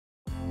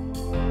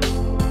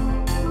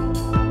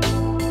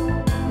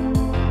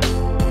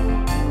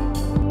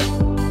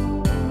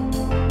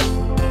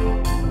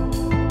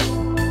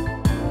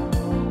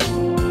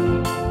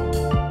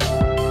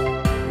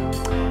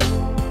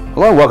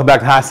Hello, welcome back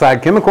to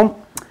Highside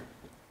Chemical.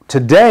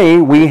 Today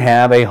we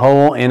have a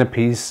hole in a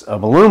piece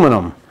of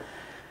aluminum.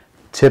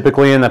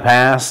 Typically in the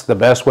past, the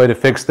best way to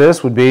fix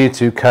this would be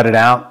to cut it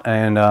out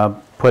and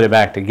put it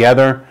back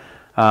together.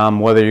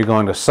 Whether you're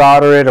going to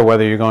solder it or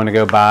whether you're going to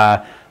go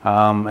buy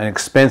an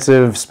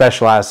expensive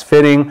specialized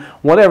fitting,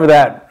 whatever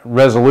that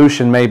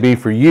resolution may be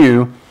for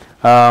you.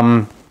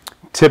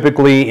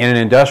 Typically in an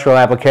industrial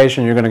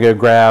application, you're going to go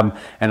grab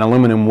an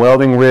aluminum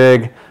welding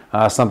rig,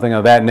 something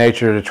of that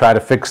nature to try to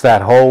fix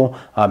that hole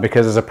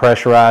because it's a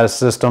pressurized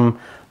system.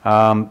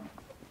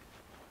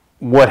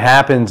 What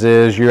happens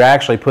is you're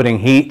actually putting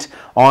heat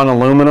on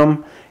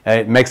aluminum.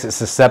 It makes it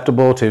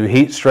susceptible to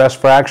heat stress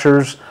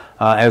fractures,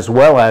 as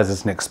well as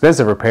it's an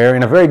expensive repair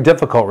and a very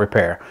difficult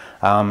repair.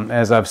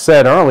 As I've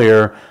said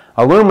earlier,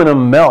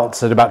 aluminum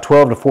melts at about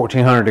 12 to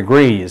 1400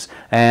 degrees,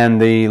 and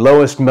the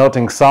lowest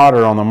melting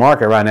solder on the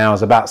market right now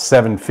is about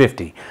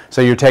 750.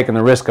 So you're taking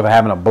the risk of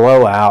having a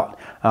blowout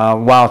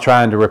while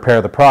trying to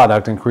repair the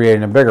product and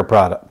creating a bigger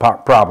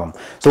problem.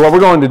 So what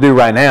we're going to do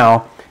right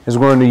now is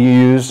we're going to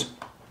use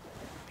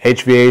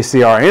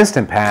HVACR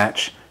instant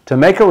patch to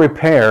make a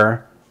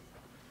repair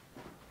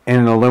in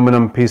an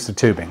aluminum piece of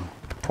tubing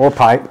or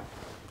pipe,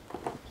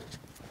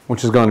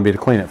 which is going to be to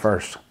clean it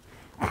first.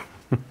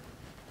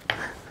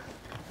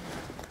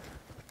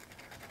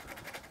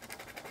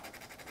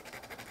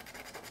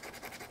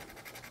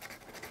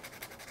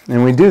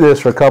 And we do this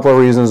for a couple of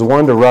reasons.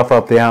 One, to rough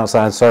up the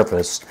outside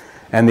surface,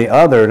 and the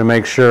other to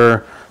make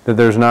sure that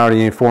there's not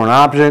any foreign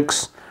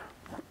objects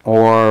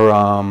or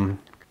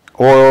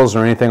oils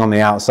or anything on the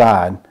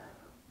outside.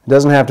 It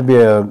doesn't have to be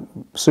a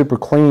super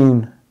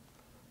clean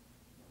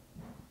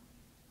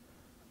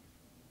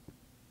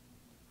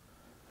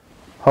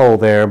hole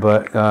there,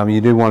 but you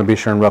do want to be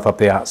sure and rough up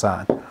the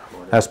outside.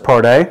 That's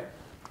part A.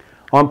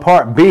 On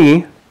part B,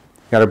 you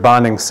got our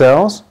bonding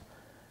cells.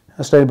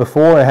 As stated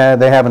before, they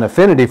have an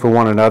affinity for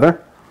one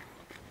another.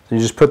 So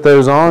you just put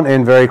those on,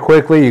 and very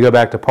quickly you go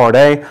back to part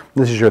A.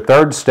 This is your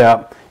third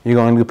step. You're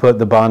going to put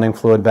the bonding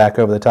fluid back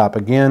over the top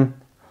again.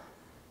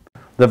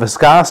 The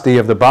viscosity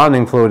of the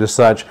bonding fluid is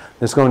such that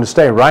it's going to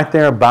stay right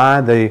there by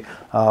the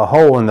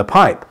hole in the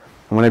pipe.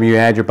 And whenever you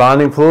add your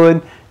bonding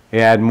fluid, you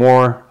add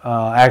more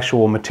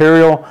actual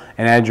material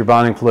and add your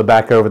bonding fluid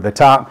back over the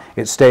top.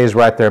 It stays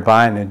right there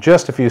by it, and in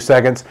just a few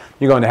seconds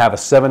you're going to have a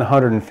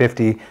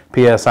 750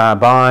 psi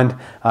bond,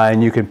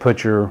 and you can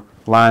put your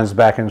lines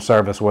back in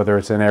service, whether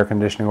it's in air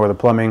conditioning or the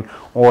plumbing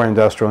or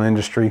industrial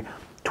industry.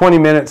 20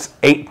 minutes,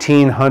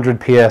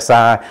 1800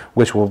 psi,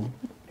 which will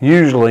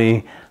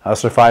usually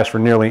suffice for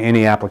nearly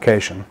any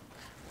application.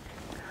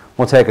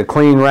 We'll take a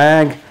clean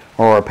rag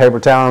or a paper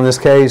towel in this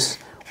case,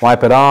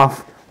 wipe it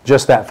off.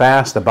 Just that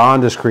fast, the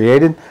bond is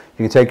created. You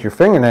can take your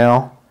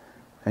fingernail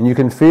and you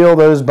can feel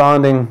those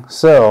bonding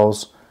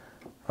cells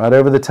right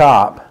over the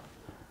top,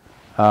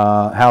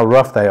 how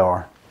rough they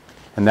are.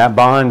 And that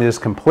bond is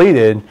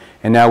completed,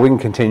 and now we can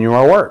continue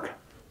our work.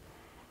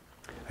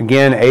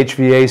 Again,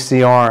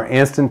 HVACR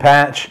Instant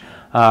Patch.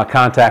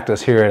 Contact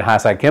us here at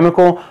Highside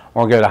Chemical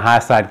or go to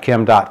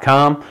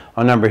highsidechem.com.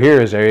 Our number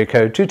here is area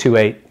code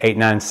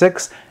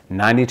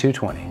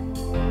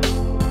 228-896-9220.